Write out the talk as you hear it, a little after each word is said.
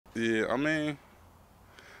Yeah, I mean,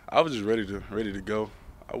 I was just ready to go.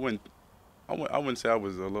 I wouldn't say I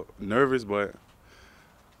was a little nervous, but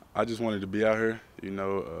I just wanted to be out here,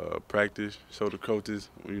 practice, show the coaches,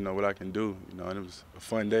 what I can do, and it was a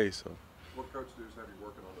fun day. So, What coach duties have you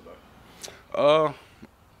working on today? uh,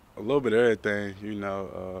 a little bit of everything,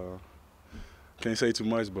 can't say too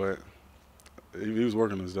much, but he was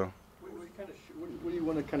working us though. What do you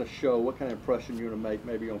want to kind of show? What kind of impression you want to make,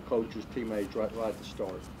 maybe on coaches, teammates, right at the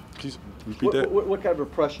start? Can you repeat that? What kind of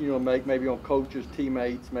impression you want to make, maybe on coaches,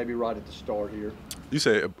 teammates, maybe right at the start here? You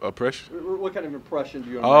say a pressure? What kind of impression do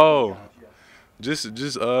you want Oh, to make? On guys?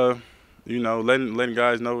 just letting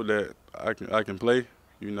guys know that I can play.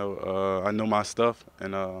 I know my stuff,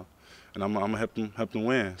 and I'm gonna help them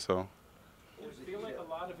win. So. Did it feel like a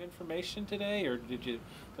lot of information today, or did you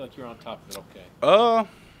feel like you're on top of it okay?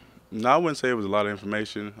 No, I wouldn't say it was a lot of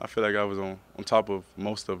information. I feel like I was on top of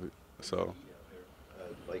most of it. So.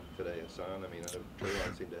 Like today, Hassan. I mean, I know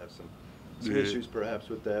Trayvon seemed to have some Yeah. issues perhaps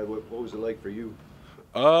with that. What was it like for you?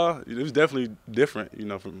 It was definitely different.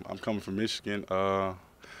 I'm coming from Michigan.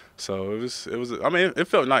 So it was. I mean, it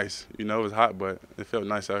felt nice. It was hot, but it felt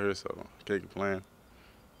nice out here. So can't complain.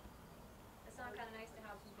 It's not kind of nice to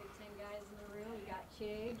have some Big Ten guys in the room. You got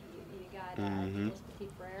Chig, you got Petit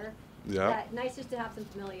Frere. Yeah. Nice just to have some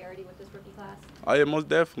familiarity with this rookie class. Oh yeah, most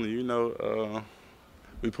definitely.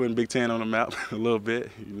 We putting Big Ten on the map a little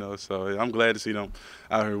bit. So I'm glad to see them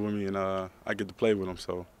out here with me, and I get to play with them.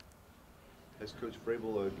 So. Has Coach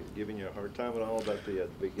Vrabel giving you a hard time at all about the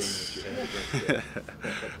big game that you had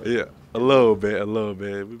against? Yeah, a little bit.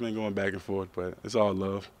 We've been going back and forth, but it's all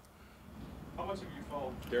love. How much have you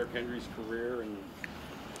followed Derrick Henry's career, and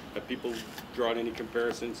have people drawn any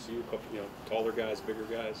comparisons to you? Taller guys, bigger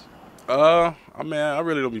guys. I mean, I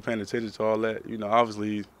really don't be paying attention to all that.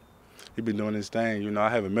 Obviously, he been doing his thing. I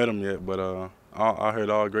haven't met him yet, but I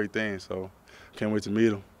heard all great things, so can't wait to meet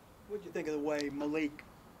him. What did you think of the way Malik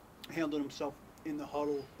handled himself in the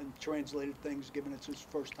huddle and translated things, given it's his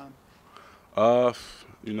first time?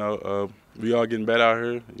 We all getting better out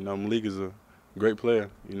here. Malik is a great player.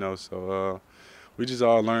 So we just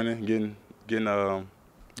all learning, getting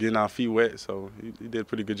our feet wet. So he did a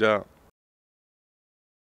pretty good job.